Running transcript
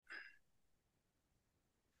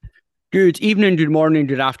Good evening, good morning,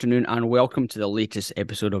 good afternoon, and welcome to the latest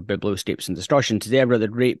episode of Biblioscapes In Discussion. Today, I've had the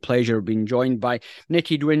great pleasure of being joined by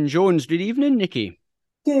Nicki Gwynn-Jones. Good evening, Nicki.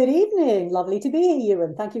 Good evening. Lovely to be here,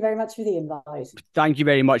 Ewan. Thank you very much for the invite. Thank you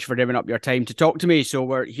very much for giving up your time to talk to me. So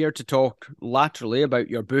we're here to talk laterally about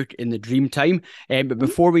your book, In The Dreamtime. But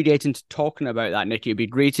before we get into talking about that, Nicki, it'd be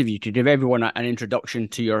great if you could give everyone an introduction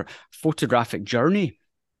to your photographic journey.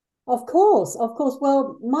 Of course, of course.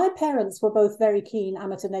 Well, my parents were both very keen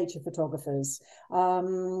amateur nature photographers.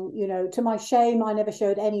 To my shame, I never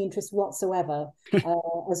showed any interest whatsoever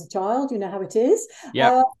as a child. You know how it is.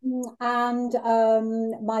 Yep.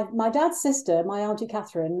 My dad's sister, my auntie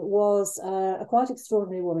Catherine, was a quite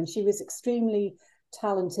extraordinary woman. She was extremely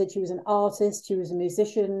talented. She was an artist. She was a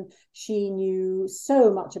musician. She knew so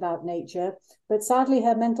much about nature. But sadly,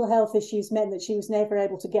 her mental health issues meant that she was never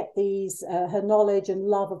able to get her knowledge and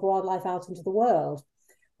love of wildlife out into the world.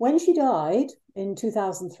 When she died in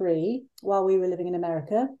 2003, while we were living in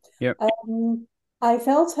America, Yep. I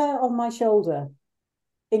felt her on my shoulder,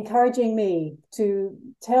 encouraging me to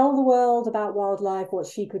tell the world about wildlife what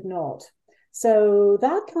she could not. So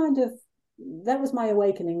that was my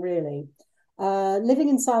awakening, really. Living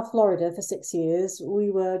in South Florida for 6 years,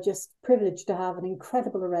 we were just privileged to have an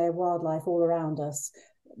incredible array of wildlife all around us.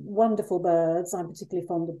 Wonderful birds. I'm particularly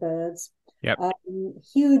fond of birds. Yep.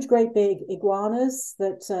 Huge, great big iguanas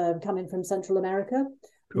that come in from Central America.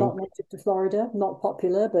 Cool. Not native to Florida, not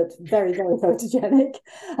popular, but very, very photogenic.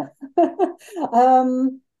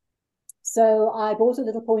 So I bought a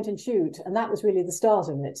little point and shoot, and that was really the start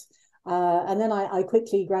of it. And then I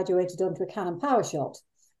quickly graduated onto a Canon PowerShot.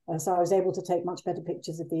 So I was able to take much better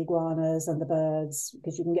pictures of the iguanas and the birds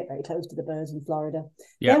because you can get very close to the birds in Florida.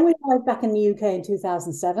 Yep. Then we arrived back in the UK in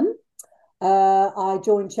 2007. I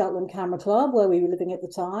joined Cheltenham Camera Club where we were living at the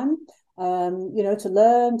time, to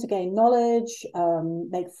learn, to gain knowledge,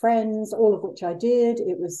 make friends, all of which I did.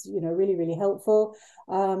 It was, really, really helpful.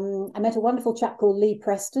 I met a wonderful chap called Lee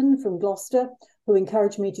Preston from Gloucester who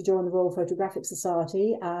encouraged me to join the Royal Photographic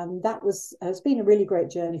Society. And has been a really great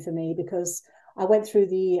journey for me because I went through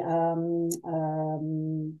the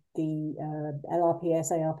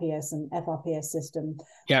LRPS, ARPS, and FRPS system,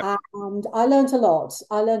 Yep. and I learned a lot.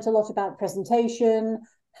 I learned a lot about presentation,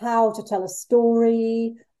 how to tell a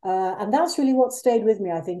story, and that's really what stayed with me.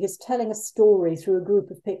 I think is telling a story through a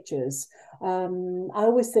group of pictures. I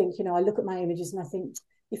always think, I look at my images and I think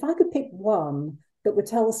if I could pick one that would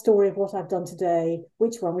tell the story of what I've done today,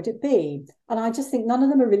 which one would it be? And I just think none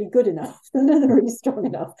of them are really good enough. None of them are really strong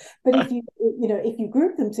enough. But if you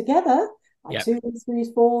group them together, like Yep. 2,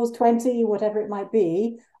 3, 4, 20, whatever it might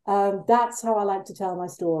be, that's how I like to tell my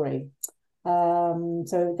story.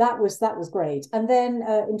 So that was great. And then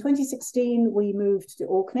in 2016, we moved to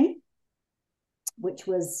Orkney, which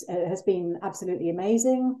has been absolutely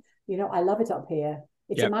amazing. I love it up here.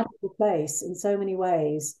 It's a Yep. magical place in so many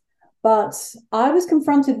ways. But I was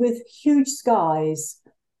confronted with huge skies,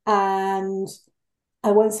 and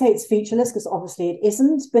I won't say it's featureless because obviously it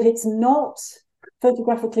isn't, but it's not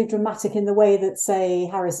photographically dramatic in the way that, say,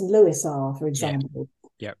 Harris and Lewis are, for Yep. example.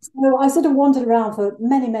 Yep. So I sort of wandered around for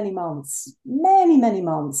many, many months,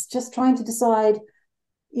 just trying to decide,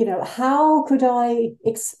 how could I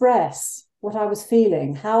express what I was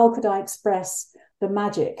feeling? How could I express the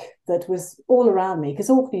magic that was all around me? Because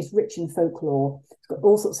Orkney is rich in folklore. It's got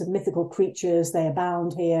all sorts of mythical creatures. They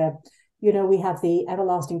abound here. We have the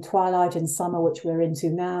everlasting twilight in summer, which we're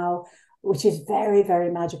into now, which is very,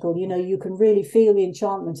 very magical. You can really feel the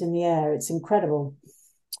enchantment in the air. It's incredible.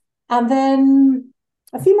 And then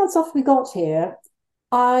a few months after we got here,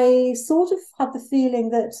 I sort of had the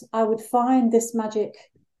feeling that I would find this magic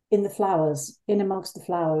in the flowers, in amongst the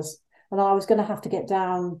flowers. And I was going to have to get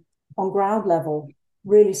down on ground level,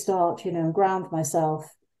 really start, ground myself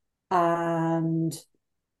and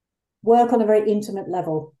work on a very intimate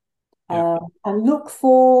level, Yep. and look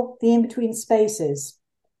for the in-between spaces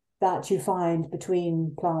that you find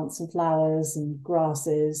between plants and flowers and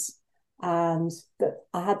grasses. And that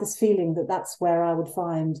I had this feeling that that's where I would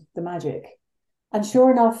find the magic. And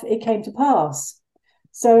sure enough, it came to pass.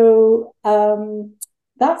 So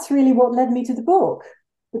that's really what led me to the book,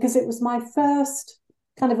 because it was my first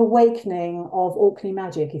kind of awakening of Orkney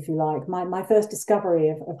magic, if you like, my first discovery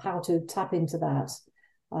of how to tap into that.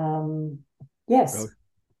 Yes.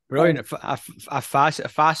 Brilliant, a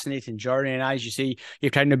fascinating journey, and as you see,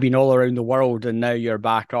 you've kind of been all around the world, and now you're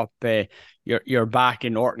back up. You're back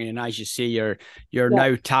in Orkney, and as you see, you're Yeah.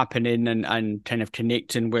 now tapping in and kind of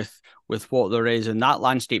connecting with what there is in that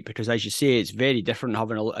landscape. Because as you say, it's very different.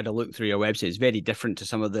 Having a look through your website, it's very different to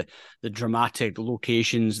some of the dramatic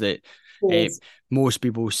locations that Yes. most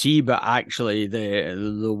people see, but actually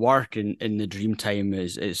the work in the Dreamtime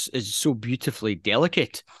is so beautifully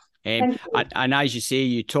delicate. Thank you. And as you say,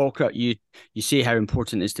 you say how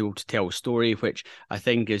important it is to be able to tell a story, which I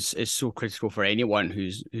think is so critical for anyone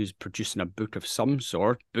who's producing a book of some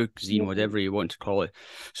sort, book, zine, whatever you want to call it.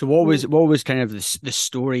 So what was kind of the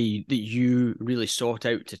story that you really sought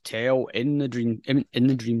out to tell in the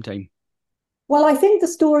Dreamtime? Well, I think the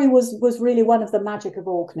story was really one of the magic of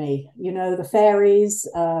Orkney. You know, the fairies,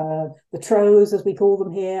 the trolls, as we call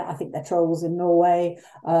them here. I think they're trolls in Norway.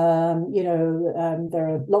 There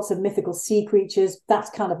are lots of mythical sea creatures. That's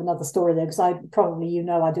kind of another story there, because I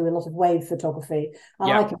do a lot of wave photography, and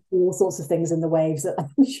Yeah, I can see all sorts of things in the waves that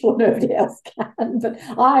I'm sure nobody else can, but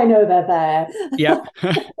I know they're there. yeah.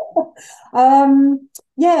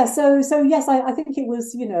 So yes, I think it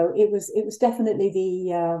was, it was definitely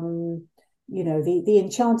the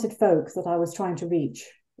enchanted folk that I was trying to reach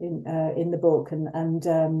in the book, and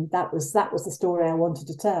that was the story I wanted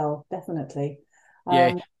to tell, definitely. Yeah,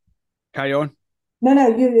 Um, carry on. no,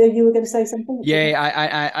 you were going to say something.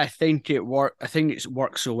 Yeah, I think it work. I think it's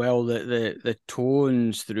worked so well that the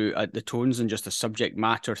tones through the tones and just the subject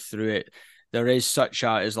matter through it. There is such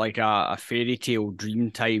as like a fairy tale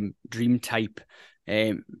dream type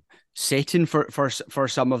um, setting for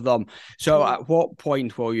some of them. So Yeah. at what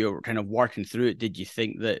point while you were kind of working through it did you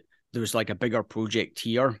think that there was like a bigger project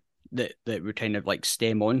here that would kind of like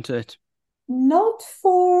stem onto it? Not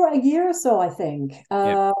for a year or so, I think.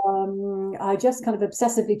 Yep. I just kind of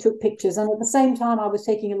obsessively took pictures, and at the same time, I was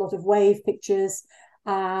taking a lot of wave pictures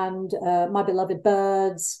and my beloved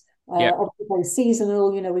birds. Yep. Obviously, very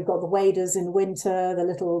seasonal. You know, we've got the waders in winter, the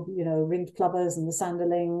little, ringed plovers and the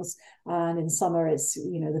sanderlings, and in summer, it's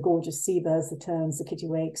the gorgeous seabirds, the terns, the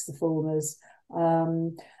kittiwakes, the fulmars.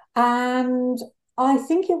 And I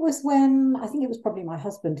think it was probably my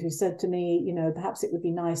husband who said to me, perhaps it would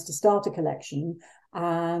be nice to start a collection.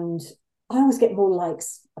 And I always get more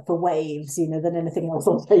likes for waves, than anything else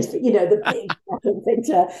on Facebook, the big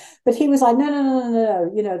picture. But he was like, no, no, no, no,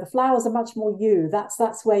 no, the flowers are much more you.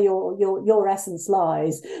 That's where your essence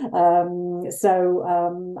lies. I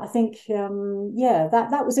think,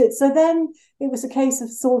 that was it. So then it was a case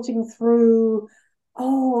of sorting through.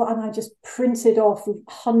 Oh, and I just printed off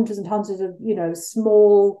hundreds and hundreds of,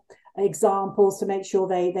 small examples to make sure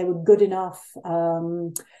they were good enough.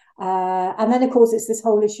 And then, of course, it's this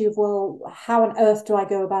whole issue of, well, how on earth do I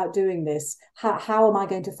go about doing this? How am I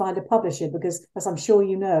going to find a publisher? Because, as I'm sure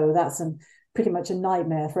you know, that's pretty much a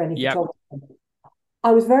nightmare for any Yep. photographer.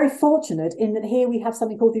 I was very fortunate in that here we have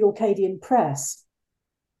something called the Orcadian Press.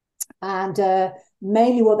 And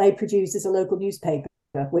mainly what they produce is a local newspaper,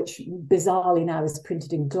 which bizarrely now is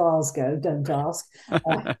printed in Glasgow. Don't ask.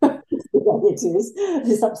 It is.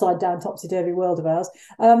 This upside down, topsy turvy world of ours.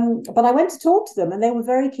 But I went to talk to them, and they were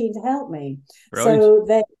very keen to help me. Brilliant. So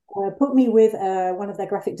they put me with one of their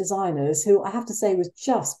graphic designers, who I have to say was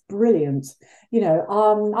just brilliant.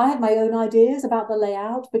 I had my own ideas about the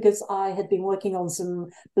layout because I had been working on some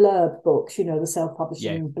blurb books, the Yeah.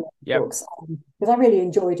 self-publishing blurb Yep. books, because I really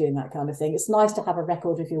enjoy doing that kind of thing. It's nice to have a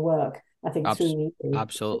record of your work, I think, through the years.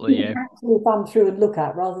 Absolutely. You Yeah. can actually thumb through and look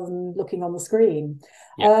at rather than looking on the screen.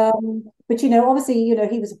 Yep. But obviously,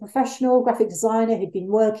 he was a professional graphic designer. He'd been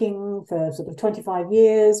working for sort of 25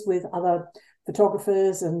 years with other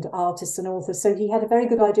photographers and artists and authors. So he had a very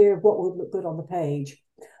good idea of what would look good on the page.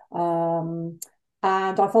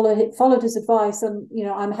 And I followed his advice, and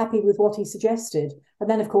I'm happy with what he suggested. And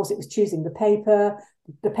then, of course, it was choosing the paper.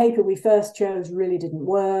 The paper we first chose really didn't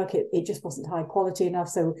work. It just wasn't high quality enough.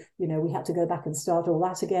 So, we had to go back and start all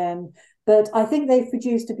that again. But I think they've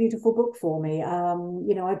produced a beautiful book for me.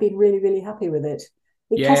 I've been really, really happy with it.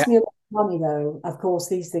 It Yeah. cost me a lot of money, though. Of course,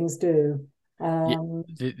 these things do. Yeah, Um,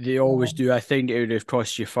 they always do. I think it would have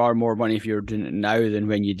cost you far more money if you were doing it now than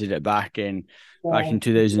when you did it back yeah. in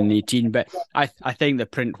 2018. But I think the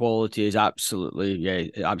print quality is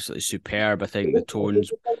absolutely superb. I think the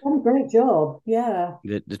tones They've done a great job. Yeah.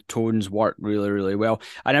 the tones work really well.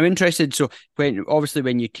 And I'm interested. So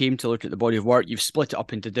when you came to look at the body of work, you've split it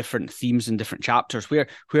up into different themes and different chapters.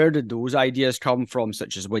 Where did those ideas come from,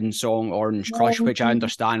 such as Windsong, Orange Crush, which I Um,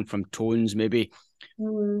 understand from tones maybe?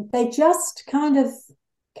 They just kind of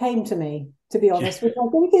came to me, to be honest, which I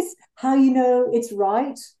think is how you know it's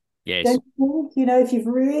right. Yes. Don't you think? If you've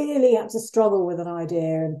really had to struggle with an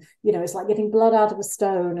idea, and it's like getting blood out of a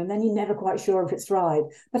stone, and then you're never quite sure if it's right.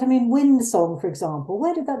 But I mean, Wind Song, for example,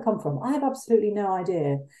 where did that come from? I have absolutely no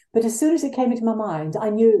idea. But as soon as it came into my mind,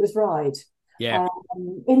 I knew it was right. Yeah.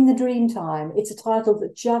 In the Dreamtime, it's a title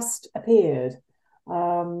that just appeared.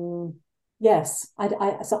 Um, Yes, I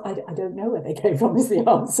don't know where they came from is the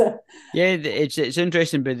answer. Yeah, it's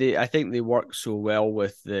interesting, but I think they work so well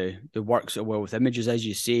with they work so well with images, as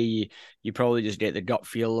you say. You probably just get the gut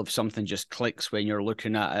feel of something just clicks when you're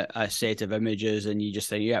looking at a set of images, and you just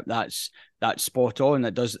think, yeah, that's spot on.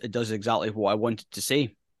 It does exactly what I wanted to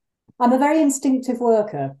say. I'm a very instinctive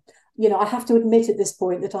worker. I have to admit at this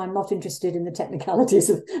point that I'm not interested in the technicalities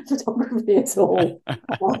of photography at all.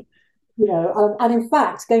 And in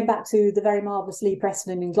fact, going back to the very marvelous Lee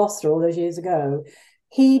Preston in Gloucester all those years ago,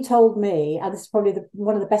 he told me, and this is probably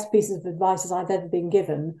one of the best pieces of advice I've ever been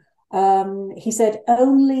given. He said,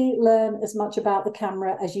 only learn as much about the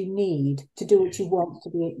camera as you need to do what you want to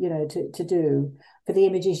be, to do for the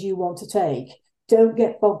images you want to take. Don't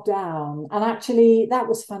get bogged down. And actually, that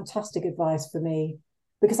was fantastic advice for me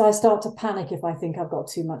because I start to panic if I think I've got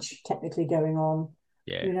too much technically going on.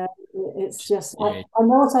 Yeah, It's just, yeah, I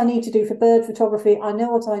know what I need to do for bird photography. I know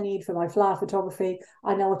what I need for my flower photography.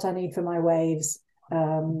 I know what I need for my waves,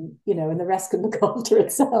 and the rest can look after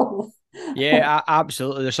itself. yeah.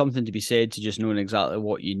 Absolutely. There's something to be said to just knowing exactly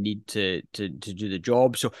what you need to do the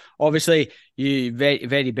job. So obviously, you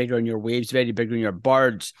very big on your waves, very big on your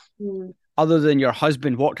birds. Mm. Other than your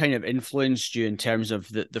husband, what kind of influenced you in terms of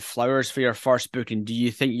the flowers for your first book? And do you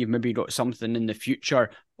think you've maybe got something in the future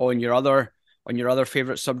on your other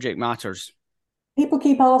favorite subject matters? People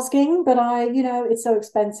keep asking, but it's so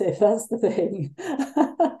expensive. That's the thing.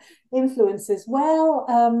 Influences. Well,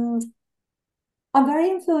 I'm very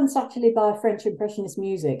influenced actually by French Impressionist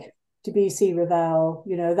music, Debussy, Ravel,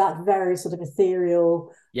 that very sort of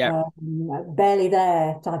ethereal, Yeah, barely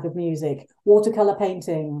there type of music, watercolor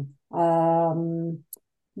painting.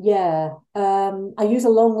 Yeah, I use a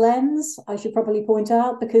long lens, I should probably point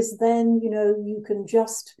out, because then, you can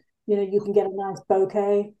just, you can get a nice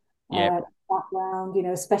bokeh yeah. background,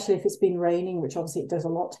 especially if it's been raining, which obviously it does a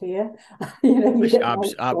lot here. You get a nice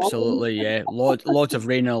garden. Absolutely, yeah. Lots of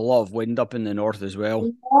rain and a lot of wind up in the north as well.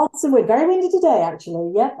 Lots of wind. Very windy today,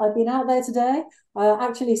 actually. Yep, I've been out there today,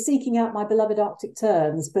 actually seeking out my beloved Arctic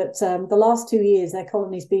terns. But the last 2 years, their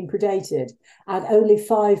colony's been predated, and only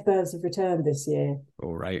 5 birds have returned this year.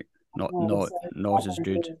 All right, So, not as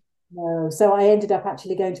good. no. So I ended up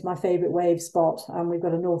actually going to my favourite wave spot, and we've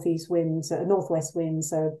got a northeast wind, so a northwest wind,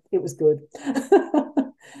 so it was good.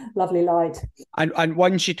 Lovely light. And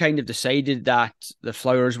once you kind of decided that the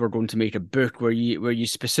flowers were going to make a book, were you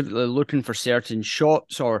specifically looking for certain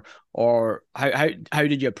shots, or how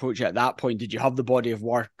did you approach it at that point? Did you have the body of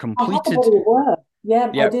work I had the completed? body of work.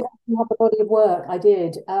 Yeah, I Yep. did have the body of work. I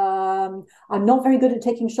did. I'm not very good at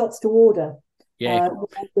taking shots to order. Yeah.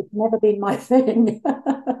 It's never been my thing.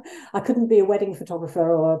 I couldn't be a wedding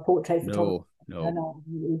photographer or a portrait photographer. No. No. No,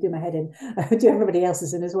 you do my head in. Do everybody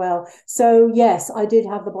else's in as well. So yes, I did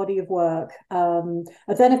have the body of work. And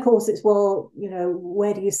then of course it's, well,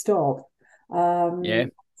 where do you stop? Yeah.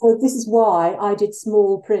 So this is why I did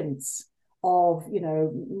small prints of,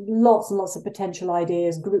 lots and lots of potential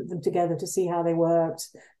ideas, group them together to see how they worked.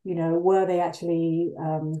 Were they actually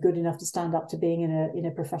good enough to stand up to being in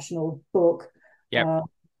a professional book? Yep.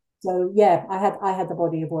 So yeah, I had the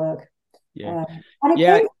body of work. Yeah. Uh, and it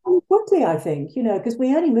Yeah. came very quickly, I think, because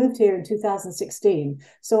we only moved here in 2016.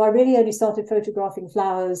 So I really only started photographing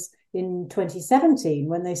flowers in 2017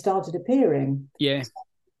 when they started appearing. Yeah. So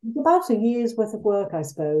it's about a year's worth of work, I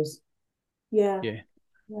suppose. Yeah, Yeah.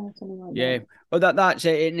 yeah, something like Yeah, that. well, that's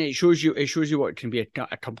it, and it shows you what can be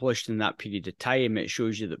accomplished in that period of time. It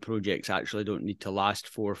shows you that projects actually don't need to last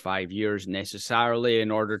 4 or 5 years necessarily in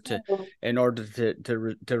order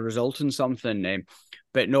to result in something.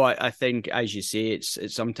 But no, I think, as you say, it's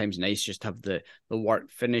sometimes nice just to have the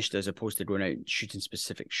work finished as opposed to going out and shooting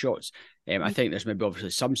specific shots. I think there's maybe obviously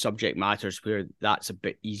some subject matters where that's a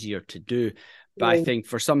bit easier to do, but I Yeah. think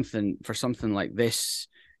for something like this,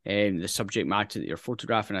 the subject matter that you're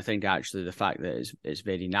photographing, I think actually the fact that it's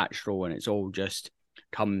very natural and it's all just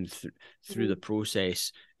come through the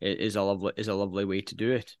process is a lovely way to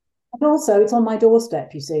do it. And also, it's on my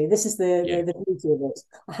doorstep. You see, this is the, Yeah, the the beauty of it.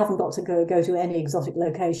 I haven't got to go to any exotic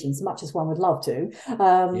locations, much as one would love to.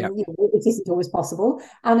 yeah, It isn't always possible.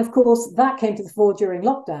 And of course, that came to the fore during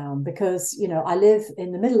lockdown because I live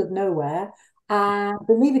in the middle of nowhere, and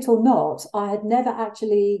believe it or not, I had never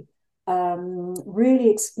actually really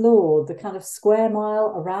explored the kind of square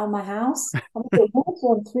mile around my house. I mean, it was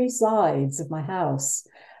on 3 sides of my house.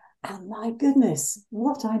 And my goodness,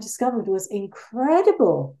 what I discovered was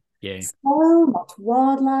incredible. yeah, So much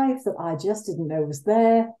wildlife that I just didn't know was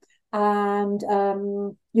there. And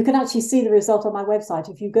you can actually see the result on my website.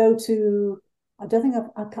 If you go to, I don't think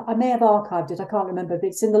I may have archived it, I can't remember, but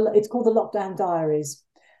it's called the Lockdown Diaries.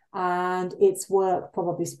 and its work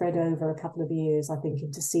probably spread over a couple of years, I think,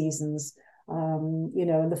 into seasons. And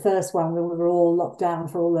the first one, we were all locked down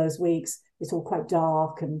for all those weeks. It's all quite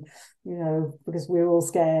dark, and because we were all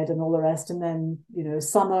scared and all the rest. And then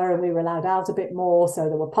summer, and we were allowed out a bit more, so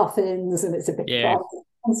there were puffins, and it's a bit Yeah. bright.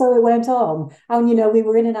 And so it went on. And we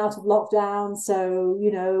were in and out of lockdown, so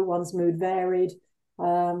one's mood varied.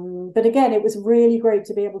 But again, it was really great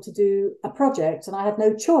to be able to do a project, and I had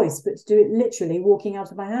no choice but to do it literally walking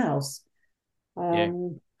out of my house. Yeah.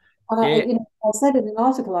 And Yeah. I said in an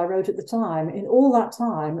article I wrote at the time, in all that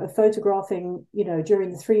time of photographing,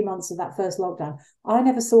 during the 3 months of that first lockdown, I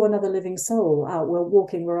never saw another living soul out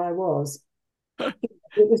walking where I was.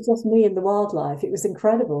 It was just me and the wildlife. It was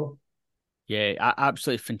incredible. Yeah,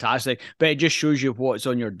 absolutely fantastic. But it just shows you what's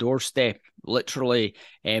on your doorstep, literally.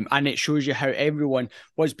 And it shows you how everyone,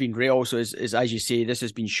 what's been great also is as you say, this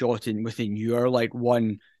has been shot within your like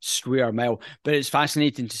 1 square mile. But it's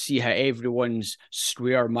fascinating to see how everyone's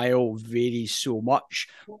square mile varies so much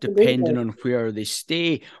Absolutely. depending on where they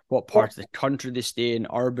stay, what Yeah. part of the country they stay in,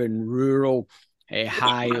 urban, rural.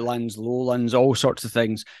 Highlands, lowlands, all sorts of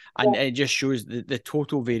things, and Yeah. it just shows the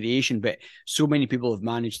total variation. But so many people have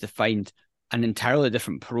managed to find an entirely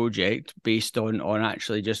different project based on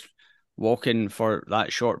actually just walking for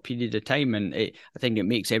that short period of time, and I think it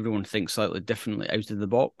makes everyone think slightly differently out of the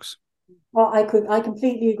box. Well, I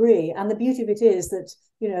completely agree. And the beauty of it is that,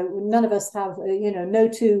 none of us have, no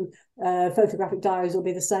two photographic diaries will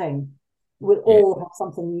be the same. We'll Yeah. all have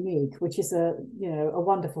something unique, which is a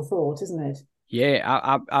wonderful thought, isn't it?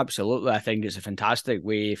 Yeah, absolutely. I think it's a fantastic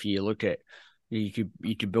way if you look at you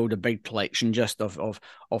could build a big collection just of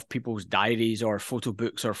people's diaries or photo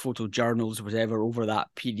books or photo journals, whatever, over that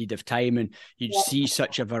period of time, and you'd Yeah. see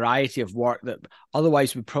such a variety of work that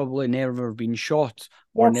otherwise would probably never have been shot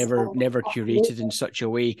or Yes, never curated absolutely. in such a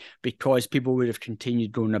way because people would have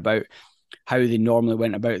continued going about how they normally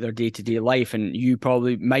went about their day-to-day life, and you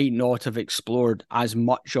probably might not have explored as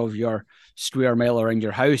much of your square mile around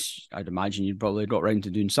your house. I'd imagine you'd probably got around to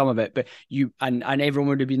doing some of it, but you and everyone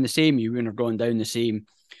would have been the same. You wouldn't have gone down the same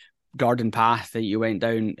garden path that you went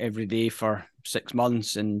down every day for 6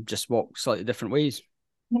 months and just walked slightly different ways.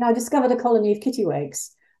 I discovered a colony of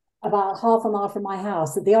kittiwakes about half a mile from my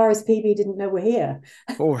house that the RSPB didn't know were here.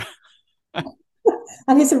 Oh,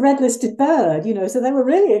 And it's a red listed bird, so they were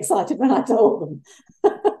really excited when I told them.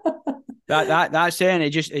 that's it.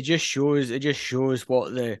 It just shows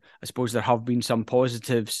what I suppose there have been some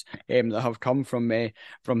positives that have come from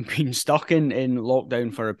being stuck in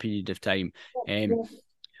lockdown for a period of time. Um,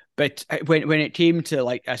 but when it came to,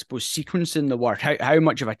 like, I suppose, sequencing the work, how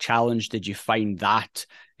much of a challenge did you find that?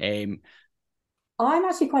 Um, I'm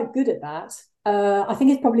actually quite good at that. I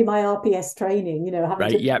think it's probably my RPS training, having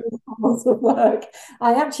right, to yeah, do lots of work.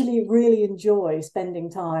 I actually really enjoy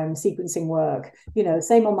spending time sequencing work.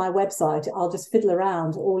 Same on my website. I'll just fiddle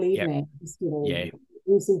around all yeah, evening, just, yeah.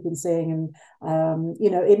 resequencing, and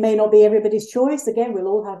it may not be everybody's choice. Again, we'll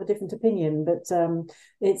all have a different opinion, but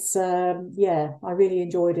it's yeah, I really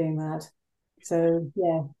enjoy doing that. So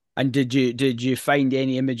yeah. And did you find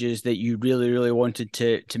any images that you really wanted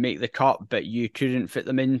to make the cut, but you couldn't fit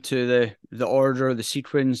them into the order, the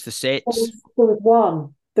sequence, the sets? There was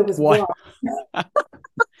one. There was What? one.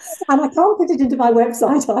 And I can't put it into my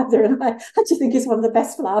website either. And I actually think it's one of the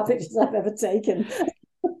best flower pictures I've ever taken.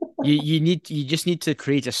 You just need to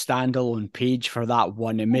create a standalone page for that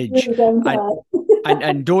one image, Really don't and I?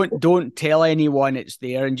 and don't tell anyone it's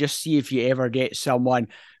there, and just see if you ever get someone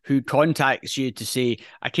who contacts you to say,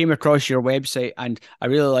 I came across your website and I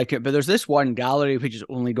really like it, but there's this one gallery which has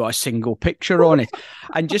only got a single picture on it,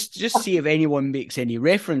 and just see if anyone makes any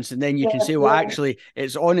reference, and then you Yeah, can say, well, yeah. actually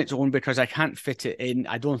it's on its own because I can't fit it in.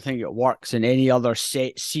 I don't think it works in any other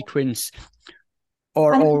set sequence,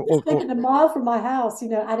 or And it or was or, just or taken a mile from my house,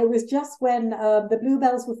 and it was just when the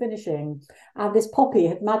bluebells were finishing and this poppy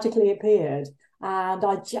had magically appeared. And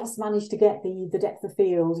I just managed to get the depth of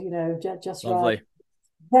field, just right. lovely.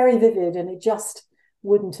 Very vivid, and it just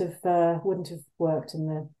wouldn't have worked in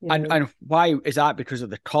the, And why is that? Because of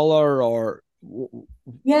the color, or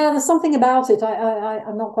Yeah, there's something about it.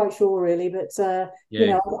 I'm not quite sure really, but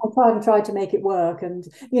yeah, I tried to make it work, and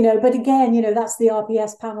but again, that's the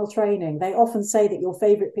RPS panel training. They often say that your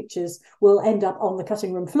favorite pictures will end up on the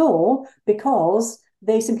cutting room floor because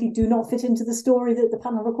they simply do not fit into the story that the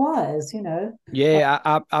panel requires. yeah,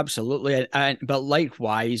 absolutely. And but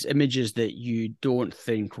likewise, images that you don't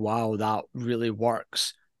think, wow, that really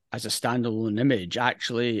works as a standalone image,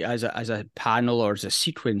 actually as a panel or as a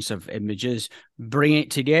sequence of images, bring it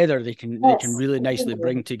together. They can Yes, really nicely absolutely.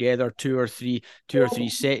 bring together two or three Yeah,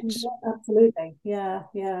 sets. absolutely. Yeah,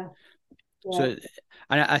 yeah. Yeah. So,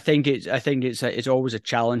 and I think it's always a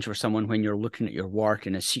challenge for someone when you're looking at your work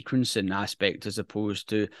in a sequencing aspect as opposed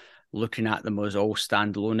to looking at them as all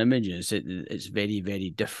standalone images. It's very, very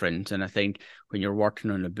different. And I think when you're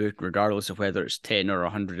working on a book, regardless of whether it's 10 or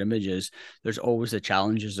 100 images, there's always the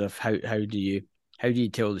challenges of how do you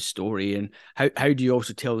tell the story, and how do you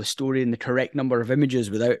also tell the story in the correct number of images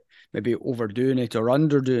without maybe overdoing it or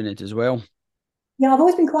underdoing it as well. Yeah, I've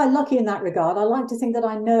always been quite lucky in that regard. I like to think that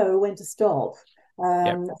I know when to stop.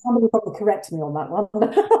 Yep. Somebody probably correct me on that one.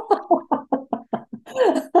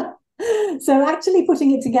 So actually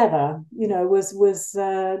putting it together, was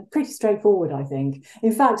pretty straightforward, I think.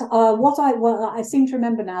 In fact, I seem to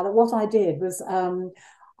remember now that what I did was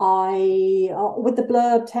I with the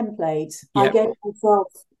blurb template, I Yep. gave myself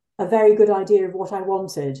a very good idea of what I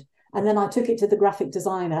wanted. And then I took it to the graphic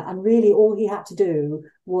designer, and really all he had to do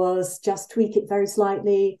was just tweak it very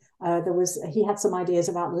slightly. He had some ideas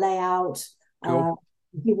about layout. Cool. Uh,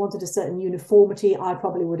 he wanted a certain uniformity. I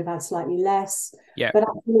probably would have had slightly less. Yeah. But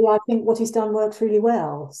actually, I think what he's done works really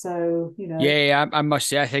well. So. Yeah, I must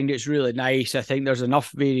say, I think it's really nice. I think there's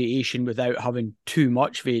enough variation without having too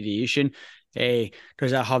much variation.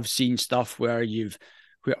 Because I have seen stuff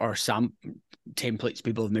or some templates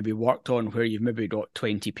people have maybe worked on where you've maybe got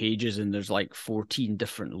 20 pages and there's like 14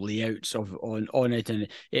 different layouts on it, and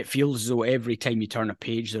it feels as though every time you turn a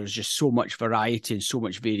page there's just so much variety and so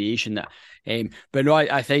much variation that but no,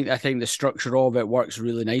 I think the structure of it works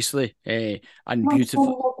really nicely, and I just beautiful.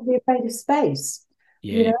 want to be afraid of space.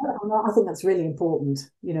 Yeah. And I think that's really important.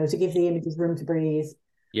 To give the images room to breathe.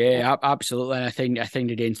 Yeah, absolutely. And I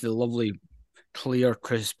think again to the lovely clear,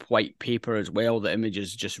 crisp white paper as well, the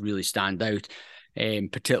images just really stand out.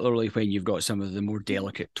 Particularly when you've got some of the more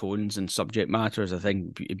delicate tones and subject matters. I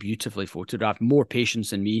think beautifully photographed. More patience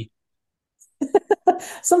than me.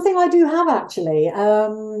 Something I do have actually.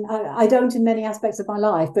 I don't in many aspects of my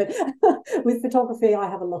life, but with photography, I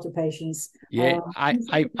have a lot of patience. Yeah,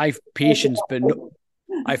 I've patience, but no,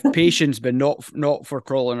 I've patience, but not for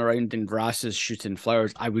crawling around in grasses, shooting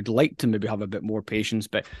flowers. I would like to maybe have a bit more patience,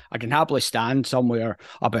 but I can happily stand somewhere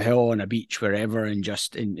up a hill on a beach, wherever, and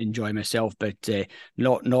just enjoy myself. But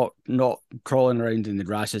not crawling around in the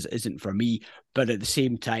grasses isn't for me. But at the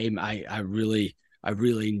same time, I really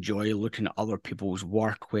enjoy looking at other people's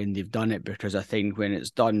work when they've done it, because I think when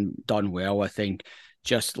it's done well, I think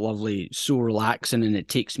just lovely, so relaxing, and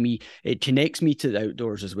it connects me to the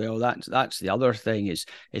outdoors as well. That's the other thing, is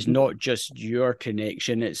not just your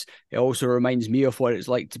connection, it also reminds me of what it's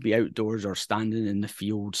like to be outdoors or standing in the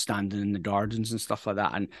field, standing in the gardens and stuff like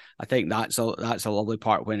that. And I think that's a lovely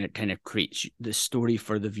part when it kind of creates the story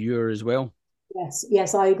for the viewer as well. Yes,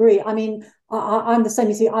 yes, I agree. I mean, I'm the same.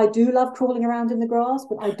 You see, I do love crawling around in the grass,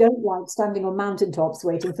 but I don't like standing on mountaintops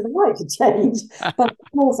waiting for the light to change. But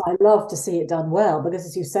of course, I love to see it done well because,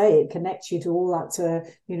 as you say, it connects you to all that,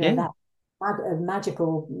 Yeah, that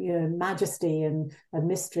magical, majesty and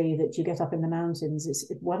mystery that you get up in the mountains. It's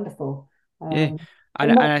wonderful. yeah. But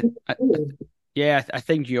and, not and I, really. Yeah, I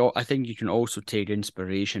think you can also take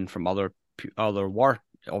inspiration from other work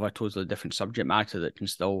of a totally different subject matter that can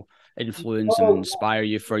still influence and Oh, inspire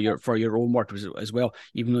you for your own work as well,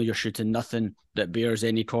 even though you're shooting nothing that bears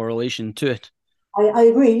any correlation to it. I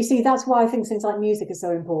agree. You see, that's why I think things like music are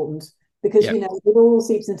so important because Yep. it all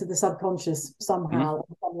seeps into the subconscious Mhm. somehow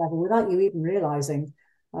at some level without you even realizing.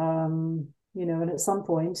 And at some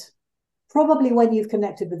point, probably when you've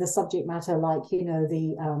connected with the subject matter, like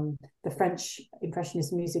the French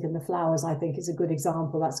Impressionist music and the flowers, I think is a good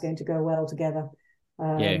example. That's going to go well together.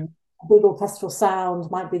 Yeah. Big orchestral sound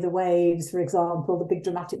might be the waves, for example, the big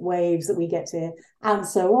dramatic waves that we get here, and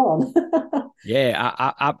so on.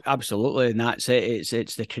 Yeah, absolutely, and that's it.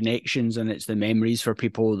 It's the connections and it's the memories for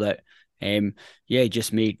people that, yeah,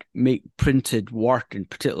 just make printed work, and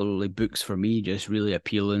particularly books for me, just really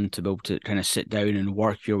appealing to be able to kind of sit down and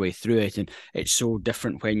work your way through it. And it's so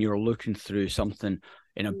different when you're looking through something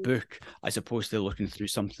in a book as opposed to looking through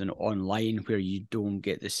something online where you don't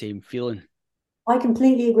get the same feeling. I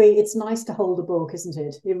completely agree. It's nice to hold a book, isn't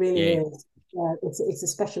it? It really Yeah. is. Yeah, it's a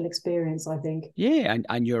special experience, I think. Yeah,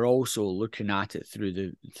 and you're also looking at it through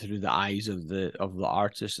the eyes of the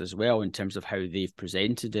artist as well, in terms of how they've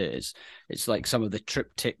presented it. It's like some of the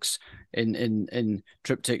triptychs in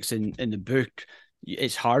triptychs in the book.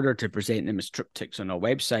 It's harder to present them as triptychs on a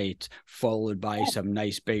website, followed by some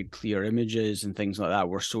nice big clear images and things like that.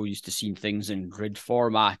 We're so used to seeing things in grid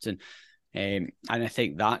format, and I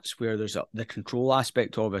think that's where there's the control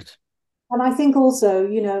aspect of it. And I think also,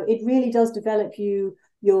 it really does develop you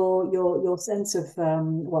your sense of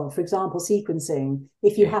well, for example, sequencing.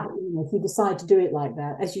 If you have, if you decide to do it like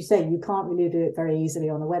that, as you say, you can't really do it very easily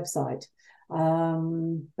on a website.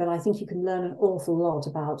 But I think you can learn an awful lot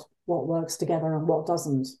about what works together and what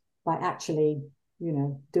doesn't by actually,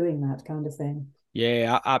 doing that kind of thing.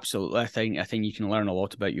 Yeah, absolutely. I think you can learn a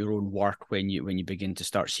lot about your own work when you begin to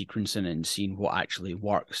start sequencing and seeing what actually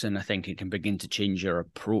works. And I think it can begin to change your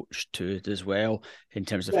approach to it as well, in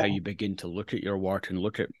terms of how you begin to look at your work and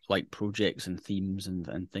look at like projects and themes and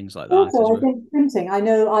things like that as Also, I well. think printing. I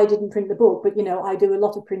know I didn't print the book, but I do a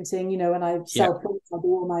lot of printing. And I Yeah, sell prints. I do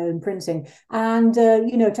all my own printing, and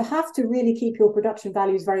to have to really keep your production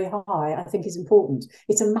values very high, I think is important.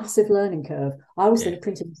 It's a massive learning curve. I always yeah, think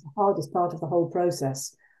printing is the hardest part of the whole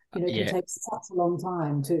process. It can yeah, take such a long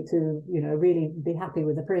time to really be happy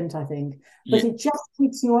with the print. I think, yeah. but it just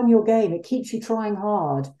keeps you on your game. It keeps you trying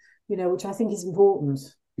hard. Which I think is important.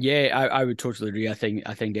 Yeah, I would totally agree. I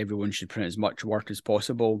think everyone should print as much work as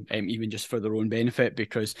possible, even just for their own benefit,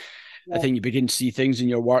 because I Yeah, think you begin to see things in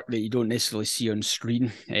your work that you don't necessarily see on screen,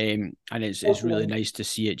 and it's really definitely. nice to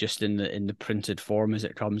see it just in the printed form as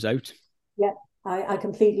it comes out. Yeah, I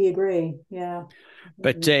completely agree. Yeah.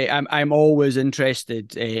 But Mhm. I'm always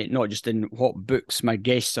interested, not just in what books my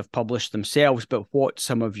guests have published themselves, but what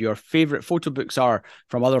some of your favourite photo books are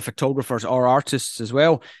from other photographers or artists as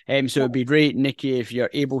well. So it'd be great, Nicki, if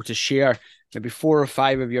you're able to share maybe 4 or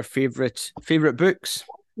 5 of your favourite books.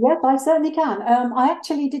 Yes, I certainly can. I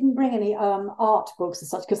actually didn't bring any art books as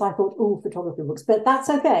such because I thought, oh, photography books, but that's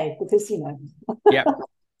okay because. Yep,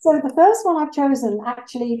 So the first one I've chosen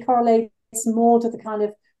actually correlates more to the kind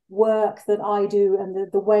of work that I do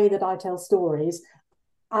and the way that I tell stories.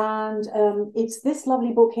 And it's this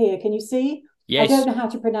lovely book here. Can you see? I don't yes, know how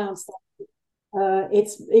to pronounce that.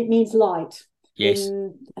 It means light yes,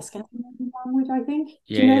 in a Scandinavian language, I think.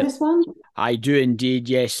 Do you know yeah. this one? I do indeed,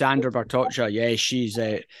 yes. Sandra Bartoccia, yes, she's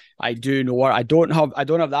I do know her. I don't have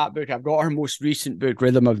that book. I've got her most recent book,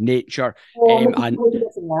 Rhythm of Nature. Oh, I'm looking And forward to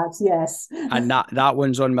getting that. Yes. that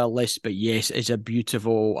one's on my list. But yes, it's a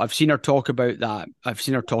beautiful. I've seen her talk about that. I've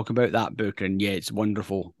seen her talk about that book, and yeah, it's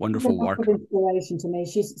wonderful, She's a wonderful massive work. inspiration to me.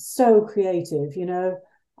 She's so creative.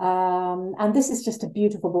 And this is just a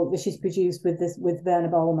beautiful book that she's produced with Werner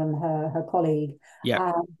Bowman, her colleague.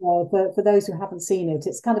 Yeah, And for those who haven't seen it,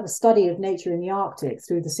 it's kind of a study of nature in the Arctic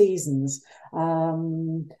through the seasons.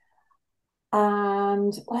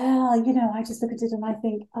 And I just look at it and I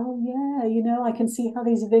think, oh yeah, I can see how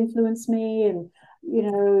these have influenced me, and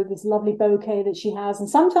this lovely bouquet that she has. And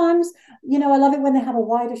sometimes, I love it when they have a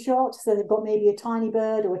wider shot, so they've got maybe a tiny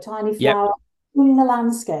bird or a tiny yep, flower in the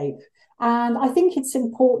landscape. And I think it's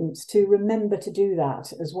important to remember to do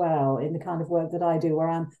that as well in the kind of work that I do, where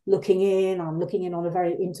I'm looking in on a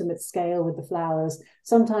very intimate scale with the flowers.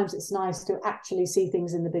 Sometimes it's nice to actually see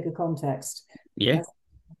things in the bigger context. yeah, That's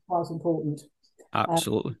quite important.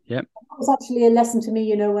 absolutely, yep, That was actually a lesson to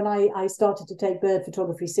me, when I started to take bird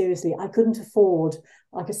photography seriously. I couldn't afford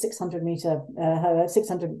like a 600 meter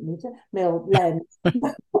mil lens.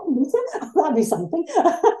 That'd be something.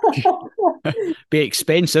 be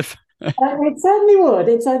expensive. It certainly would.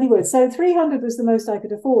 It certainly would. So 300 was the most I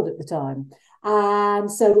could afford at the time.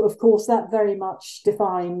 And so, of course, that very much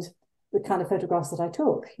defined the kind of photographs that I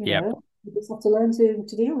took. Yep. You just have to learn to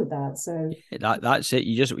deal with that. So, That's it.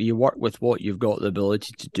 You work with what you've got the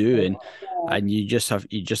ability to do, and yeah. and you just have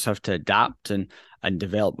to adapt and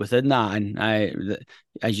develop within that. And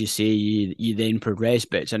as you say, you then progress,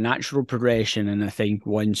 but it's a natural progression. And I think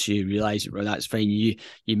once you realize, well, that's fine, you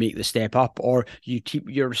make the step up, or you keep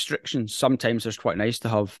your restrictions. Sometimes it's quite nice to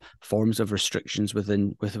have forms of restrictions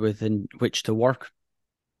within which to work.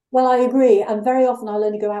 Well, I agree. And very often I'll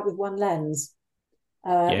only go out with one lens,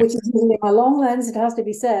 Yeah. which is usually my long lens. It has to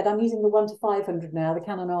be said. I'm using the 1-500 now, the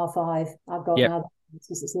Canon R5 I've got Yep. now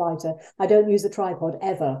because it's lighter. I don't use a tripod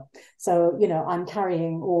ever. So, I'm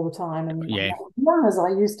carrying all the time and I'm Yeah. not as young as I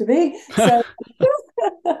used to be. So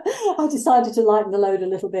I decided to lighten the load a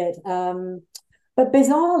little bit. But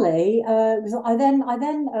bizarrely, I then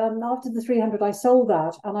after the 300, I sold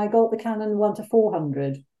that and I got the Canon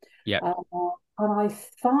 1-400. Yep. And I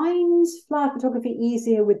find flower photography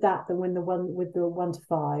easier with that than with the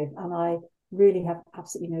 1-5, and I really have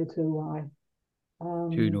absolutely no clue why.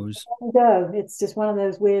 Who knows? There we go. It's just one of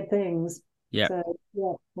those weird things. Yep. So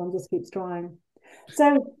yeah, one just keeps trying.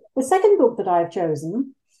 So the second book that I've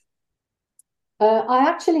chosen, I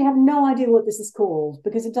actually have no idea what this is called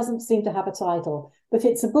because it doesn't seem to have a title, but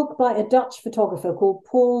it's a book by a Dutch photographer called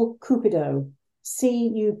Paul Cupido,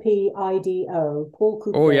 Cupido, Paul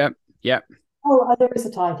Oh, Cupido. yep. Yep. Oh, there is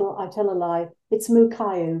a title. I tell a lie. It's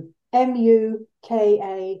Mukayu.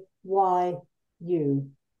 Mukayy. you.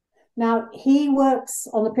 Now, he works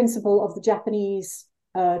on the principle of the Japanese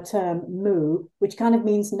term mu, which kind of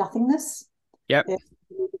means nothingness. Yep.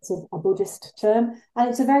 It's a Buddhist term, and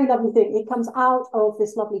it's a very lovely thing. It comes out of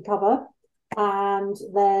this lovely cover, and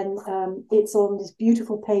then it's on this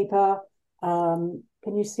beautiful paper.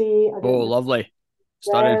 Can you see? Oh, lovely.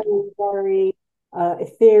 Very, Stunning. very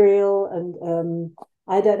ethereal, and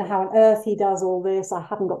I don't know how on earth he does all this. I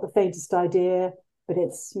haven't got the faintest idea, but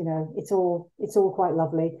it's it's all quite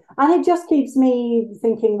lovely, and it just keeps me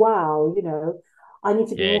thinking, wow, I need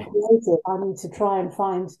to be Yeah. more creative. I need to try and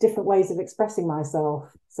find different ways of expressing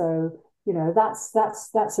myself. So, that's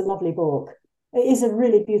a lovely book. It is a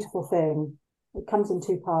really beautiful thing. It comes in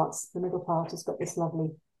two parts. The middle part has got this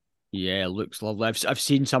lovely. Yeah, it looks lovely. I've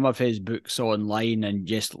seen some of his books online and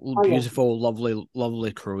just Oh yeah, beautiful,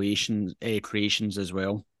 lovely creations as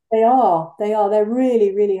well. they are. They are. They're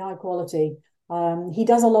really, really high quality. He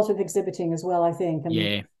does a lot of exhibiting as well, I think. And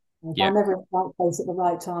Yeah. if Yep. I'm ever in the right place at the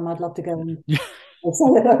right time, I'd love to go and say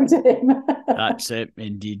hello to him. That's it,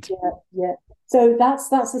 indeed. Yeah, yeah. So that's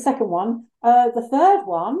the second one. The third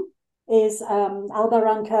one is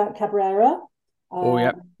Albaran Cabrera. Oh, Um,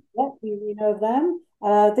 yep. yeah, you know of them.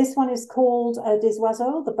 This one is called Des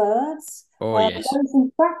Oiseaux, the birds. Oh, yes. There is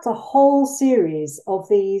in fact a whole series of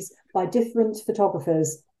these by different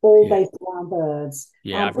photographers, all Yeah. based around birds.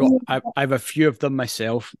 Yeah, And I have a few of them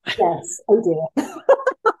myself. yes, oh dear.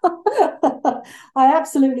 I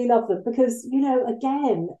absolutely love them because,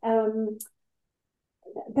 again,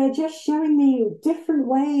 they're just showing me different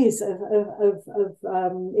ways of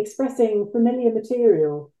expressing familiar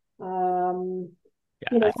material.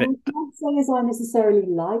 Yeah, I I think can't say as I necessarily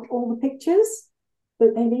like all the pictures,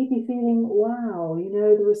 but they leave me feeling, wow,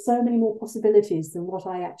 there are so many more possibilities than what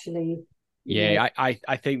I actually, yeah,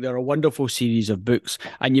 I think they're a wonderful series of books.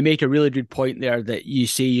 And you make a really good point there that you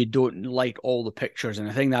say you don't like all the pictures. And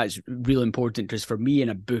I think that's really important because for me in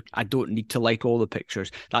a book, I don't need to like all the pictures.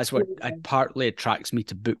 That's what partly attracts me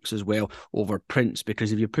to books as well over prints.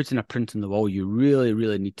 Because if you're putting a print on the wall, you really,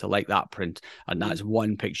 really need to like that print. And that's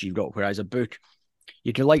one picture you've got. Whereas a book,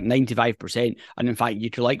 you could like 95%, and in fact, you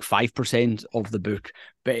could like 5% of the book,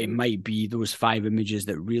 but it might be those 5 images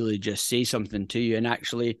that really just say something to you. And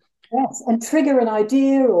actually, yes, and trigger an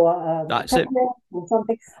idea or a that's it. preference or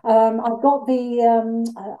something. I've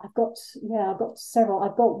got several.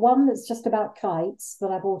 I've got one that's just about kites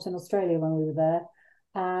that I bought in Australia when we were there,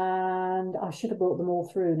 and I should have brought them all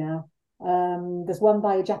through now. There's one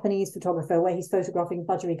by a Japanese photographer where he's photographing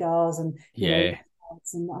budgerigars and Yeah.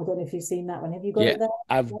 and I don't know if you've seen that one. Have you got Yeah, it there?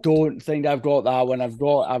 I don't think I've got that one. I've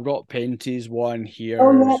got Penty's one Oh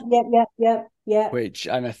here, yeah. which,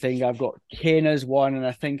 and I think I've got Kenna's one, and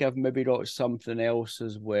I think I've maybe got something else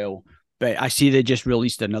as well. But I see they just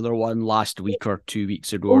released another one last week or 2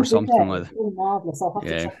 weeks ago or Oh, did something they? like that. Oh, marvelous. I'll have to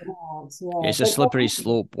Yeah, check them out. Yeah, it's a slippery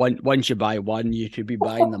slope. Once you buy one, you could be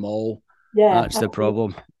buying them all. yeah, That's the absolutely.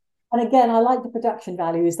 problem. And again, I like the production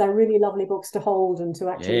values. They're really lovely books to hold and to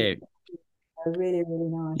actually, Yeah, they're really, really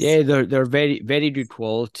nice. yeah, they're very very good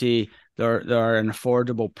quality. They're an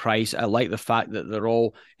affordable price. I like the fact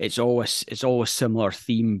that it's all a similar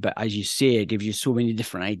theme, but as you say, it gives you so many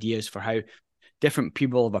different ideas for how different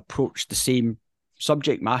people have approached the same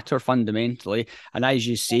subject matter fundamentally. And as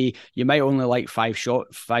you say, you might only like five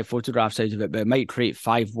photographs out of it, but it might create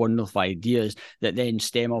five wonderful ideas that then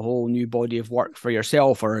stem a whole new body of work for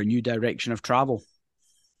yourself or a new direction of travel.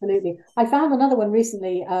 Absolutely. I found another one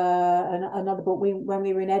recently, another book when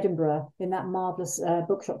we were in Edinburgh in that marvelous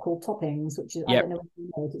bookshop called Toppings, which is, I don't Yep. know if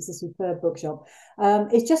you know it, it's a superb bookshop.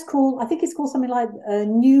 It's just called, I think it's called something like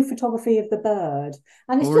New Photography of the Bird.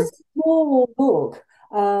 And it's Or just a small book.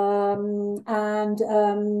 And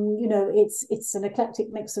it's an eclectic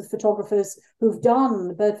mix of photographers who've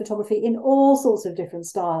done bird photography in all sorts of different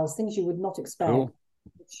styles, things you would not expect, cool.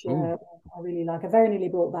 which Cool. I really like. I very nearly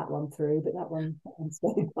brought that one through, but that one's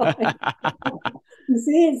going by. You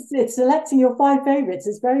see, it's selecting your five favourites.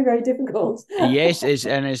 It's very, very difficult. Yes,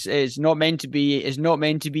 it's not meant to be. It's not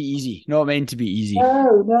meant to be easy. Not meant to be easy.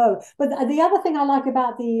 No, no. But the other thing I like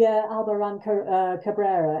about the Albaran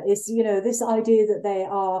Cabrera is, this idea that they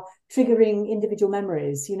are triggering individual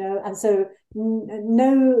memories, and so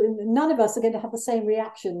none of us are going to have the same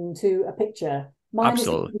reaction to a picture. Mine is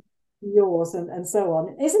Absolutely. yours, and so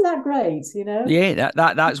on. Isn't that great? Yeah,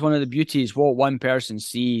 that's one of the beauties. What one person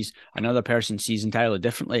sees, another person sees entirely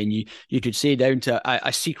differently, and you could say down to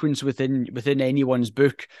a sequence within anyone's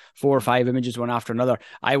book, 4 or 5 images one after another.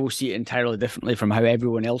 I will see it entirely differently from how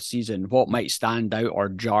everyone else sees it, and what might stand out or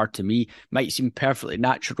jar to me might seem perfectly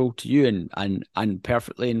natural to you and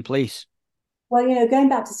perfectly in place. Well, going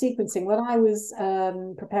back to sequencing, when I was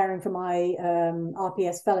preparing for my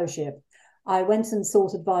RPS fellowship, I went and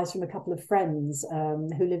sought advice from a couple of friends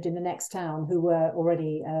who lived in the next town who were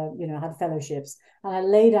already, had fellowships. And I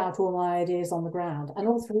laid out all my ideas on the ground, and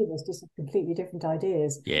all three of us just had completely different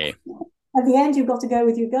ideas. Yeah. At the end, you've got to go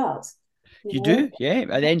with your gut. You do, yeah.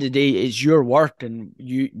 At the end of the day, it's your work, and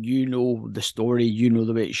you know the story, you know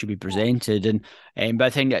the way it should be presented, and but I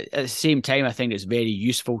think that at the same time, I think it's very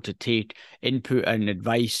useful to take input and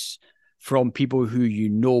advice from people who you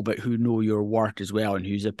know, but who know your work as well, and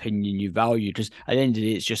whose opinion you value. Because at the end of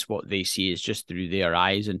the day, it's just what they see, it's just through their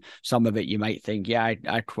eyes, and some of it you might think, yeah,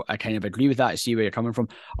 I kind of agree with that. I see where you're coming from.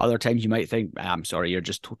 Other times you might think, I'm sorry, you're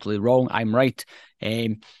just totally wrong. I'm right. Yeah,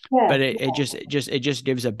 But it just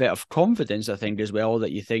gives a bit of confidence, I think, as well,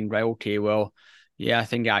 that you think, right, okay, well, yeah, I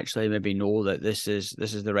think I actually maybe know that this is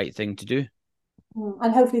the right thing to do.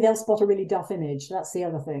 And hopefully they'll spot a really duff image. That's the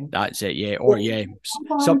other thing. That's it, yeah. Or Yeah. yeah,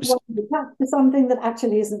 Sometimes one can attach to something that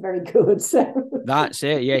actually isn't very good. So that's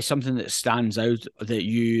it, yeah. Something that stands out that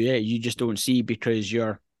you just don't see because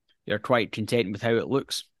you're quite content with how it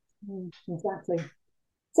looks. exactly.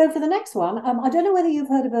 So for the next one, I don't know whether you've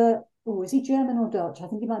heard of is he German or Dutch? I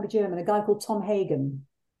think he might be German, a guy called Tom Hagen.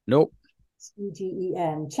 Nope.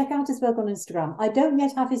 Egen. Check out his work on Instagram. I don't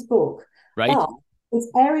yet have his book, Right. but it's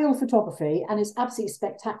aerial photography and it's absolutely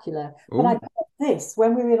spectacular. But I Oh, got this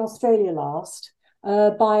when we were in Australia last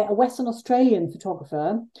by a Western Australian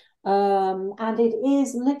photographer. And it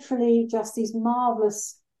is literally just these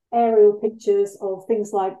marvelous aerial pictures of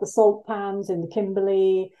things like the salt pans in the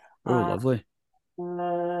Kimberley. oh, lovely.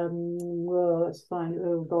 Well, let's find,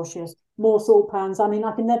 oh gosh, yes, more salt pans. I mean,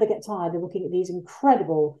 I can never get tired of looking at these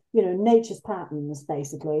incredible, nature's patterns,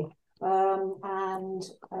 basically. And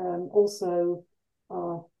also,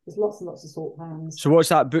 there's lots and lots of salt pans. So what's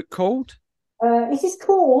that book called? It is it's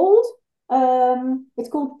called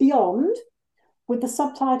Beyond, with the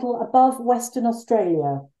subtitle Above Western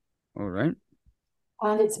Australia. All right.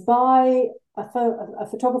 And it's by a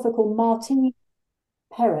photographer called Martine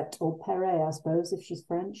Perret, or Perret, I suppose, if she's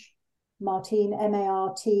French. Martine,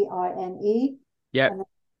 Martine, Yep. and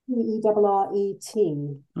then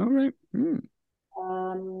Perret. All right.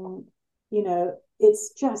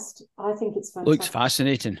 It's just, I think it's Looks fantastic.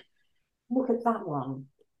 fascinating. Look at that one,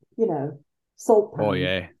 salt Oh pan,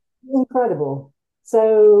 yeah. incredible.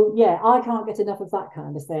 So yeah, I can't get enough of that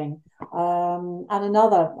kind of thing. And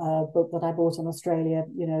another book that I bought in Australia,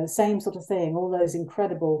 same sort of thing, all those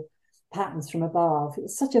incredible patterns from above.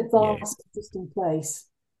 It's such a Yeah. vast, interesting place.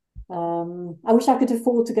 I wish I could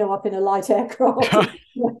afford to go up in a light aircraft.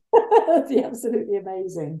 It'd be absolutely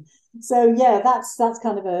amazing. So yeah, that's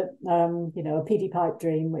kind of a PD pipe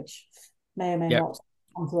dream, which may or may Yep. not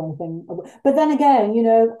come to anything. But then again,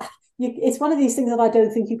 it's one of these things that I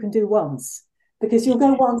don't think you can do once, because you'll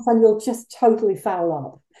go Yeah. once and you'll just totally foul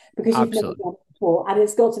up because you've never Absolutely. done it before, and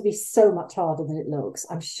it's got to be so much harder than it looks.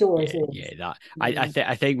 I'm sure it Yeah, is. yeah. That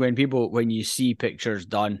I think when you see pictures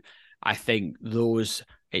done, I think those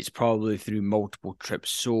it's probably through multiple trips,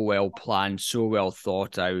 so well planned, so well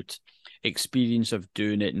thought out, experience of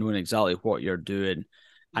doing it, knowing exactly what you're doing.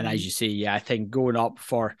 And as Mm. you say, yeah, I think going up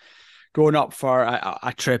for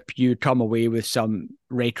a trip, you come away with some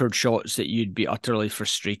record shots that you'd be utterly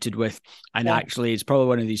frustrated with. And Yeah, actually, it's probably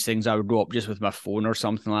one of these things I would go up just with my phone or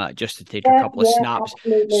something like that, just to take a yeah, couple of yeah, snaps,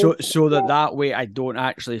 absolutely. so Yeah. that way I don't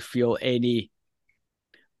actually feel any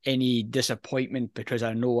disappointment, because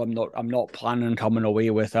I know I'm not planning on coming away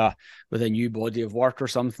with a new body of work or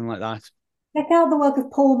something like that. Check out the work of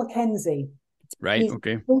Paul Mackenzie. Right? He's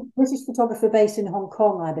Okay. a British photographer based in Hong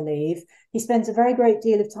Kong, I believe. He spends a very great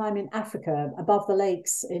deal of time in Africa, above the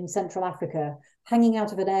lakes in Central Africa, hanging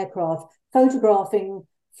out of an aircraft, photographing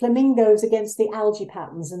flamingos against the algae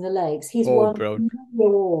patterns in the lakes. He's Oh, won brilliant. many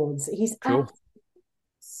awards. He's Cool.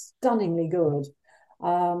 stunningly good.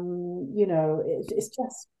 It's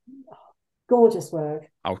just gorgeous work.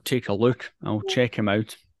 I'll take a look. I'll check him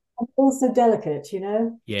out. And also delicate,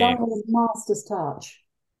 Yeah. done with a master's touch,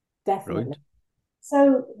 definitely. Brilliant.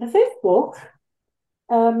 So the fifth book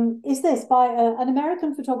is this by an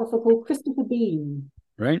American photographer called Christopher Bean.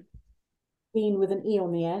 Right. Bean with an E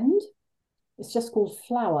on the end. It's just called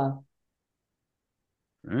Flower.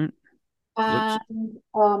 Right. Looks.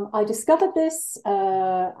 And I discovered this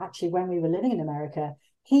actually when we were living in America.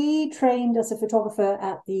 He trained as a photographer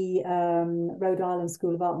at the Rhode Island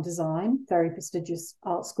School of Art and Design, very prestigious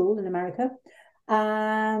art school in America.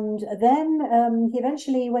 And then he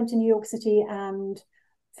eventually went to New York City and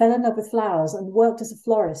fell in love with flowers and worked as a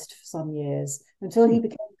florist for some years until he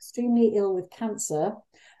became extremely ill with cancer.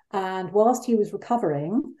 And whilst he was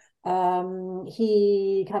recovering,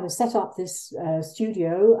 He kind of set up this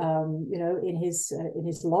studio, in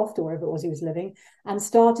his loft or wherever it was he was living, and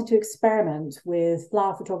started to experiment with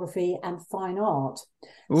flower photography and fine art.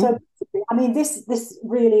 Oh, So, I mean, this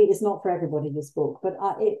really is not for everybody, this book, but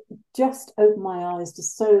it just opened my eyes to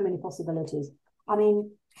so many possibilities. I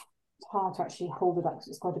mean, it's hard to actually hold it up because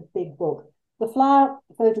it's quite a big book. The flower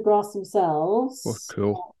photographs oh, themselves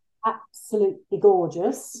cool. are absolutely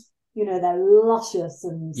gorgeous. They're luscious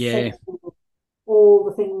and Yeah, sensual, all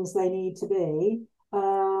the things they need to be.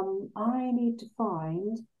 I need to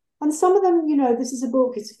find, and some of them, this is a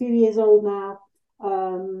book, it's a few years old now.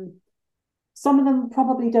 Some of them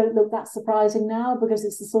probably don't look that surprising now because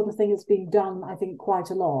it's the sort of thing that's been done, I think, quite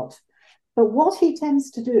a lot. But what he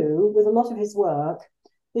tends to do with a lot of his work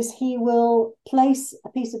is he will place a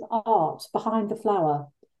piece of art behind the flower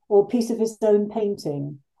or a piece of his own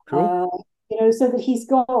painting, cool. so that he's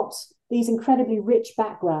got these incredibly rich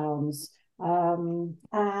backgrounds. And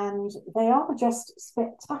they are just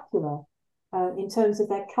spectacular in terms of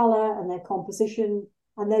their color and their composition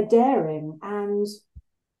and their daring and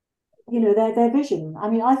their vision. I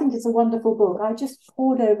mean, I think it's a wonderful book. I just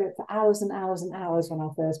pored over it for hours and hours and hours when I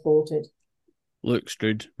first bought it. Looks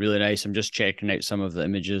good, really nice. I'm just checking out some of the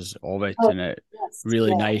images of it, Oh, and it yes, really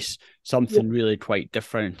yeah, nice. yeah. Something really quite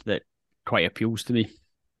different that quite appeals to me.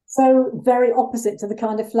 So very opposite to the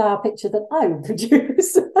kind of flower picture that I would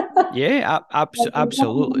produce. Yeah, It doesn't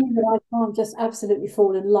absolutely. mean that I can't just absolutely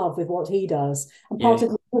fall in love with what he does. And part Yeah,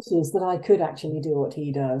 of the push is that I could actually do what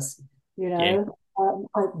he does. You yeah, know,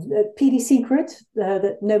 PD secret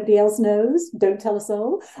that nobody else knows. Don't tell a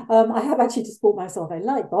soul. I have actually just bought myself a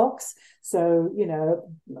light box. So,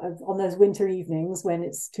 on those winter evenings when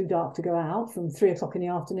it's too dark to go out from 3 o'clock in the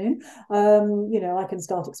afternoon, I can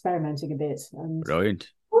start experimenting a bit and brilliant.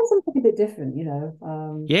 something a bit different,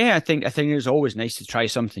 Yeah, I think it's always nice to try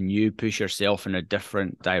something new, push yourself in a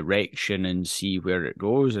different direction and see where it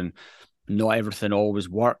goes. And not everything always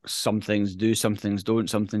works. Some things do, some things don't.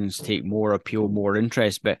 Some things take more appeal, more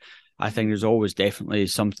interest. But I think there's always definitely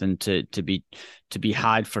something to be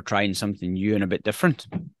had for trying something new and a bit different.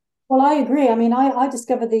 Well, I agree. I mean, I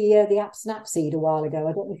discovered the app Snapseed a while ago.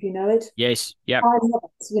 I don't know if you know it. Yes, yep, I love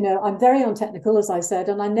it. I'm very untechnical, as I said,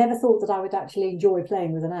 and I never thought that I would actually enjoy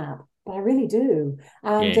playing with an app, but I really do.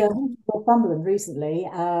 And yeah, I went to Northumberland recently,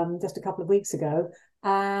 just a couple of weeks ago,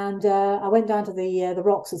 and I went down to the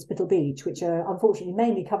rocks at Spittal Beach, which are unfortunately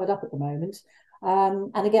mainly covered up at the moment.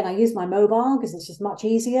 And again, I use my mobile because it's just much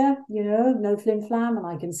easier, no flim flam, and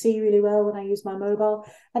I can see really well when I use my mobile.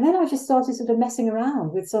 And then I just started sort of messing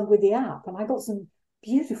around with the app, and I got some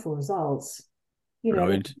beautiful results. You know,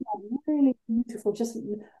 brilliant. really beautiful, just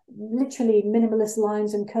literally minimalist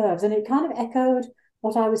lines and curves. And it kind of echoed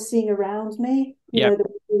what I was seeing around me. Yep,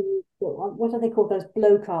 What are they called? Those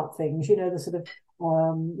blow cart things, the sort of,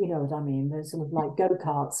 you know what I mean? Those sort of like go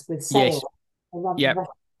karts with sails yes, around yep.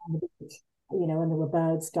 the beach, and there were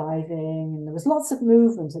birds diving and there was lots of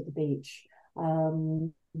movement at the beach.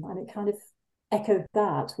 And it kind of echoed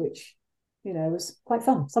that, which, was quite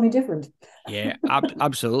fun, something different. Yeah,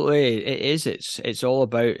 absolutely. It is. It's all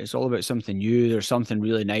about something new. There's something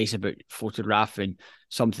really nice about photographing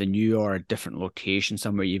something new or a different location,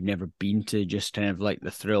 somewhere you've never been to. Just kind of like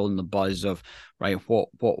the thrill and the buzz of, right, what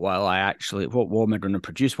am I going to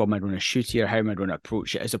produce? What am I going to shoot here? How am I going to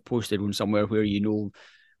approach it? As opposed to going somewhere where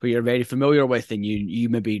where you're very familiar with, and you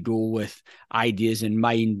maybe go with ideas in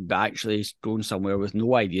mind, but actually going somewhere with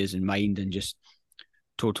no ideas in mind and just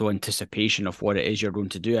total anticipation of what it is you're going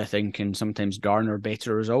to do, I think can sometimes garner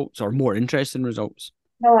better results or more interesting results.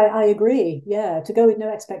 No, I agree. Yeah, to go with no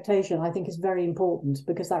expectation, I think is very important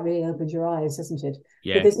because that really opens your eyes, doesn't it?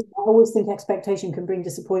 Yeah. Because I always think expectation can bring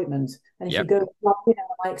disappointment. And if you Yep. go, well,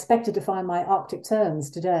 I expected to find my Arctic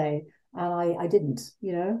terns today, and I didn't,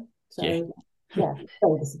 Yeah. So yeah,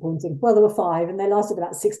 very disappointing. Well, there were five, and they lasted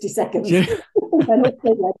about 60 seconds. Yeah.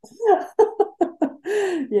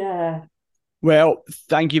 Yeah. Well,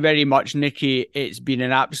 thank you very much, Nikki. It's been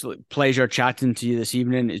an absolute pleasure chatting to you this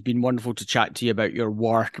evening. It's been wonderful to chat to you about your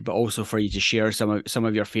work, but also for you to share some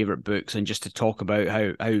of your favorite books and just to talk about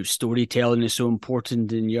how storytelling is so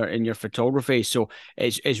important in your photography. So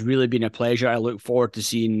it's really been a pleasure. I look forward to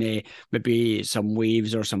seeing maybe some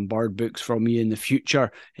waves or some bird books from you in the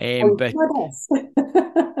future. Oh, But my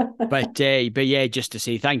best. but yeah, just to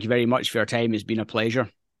say thank you very much for your time. It's been a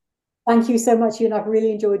pleasure. Thank you so much, Ian. I've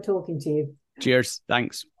really enjoyed talking to you. Cheers.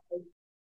 Thanks.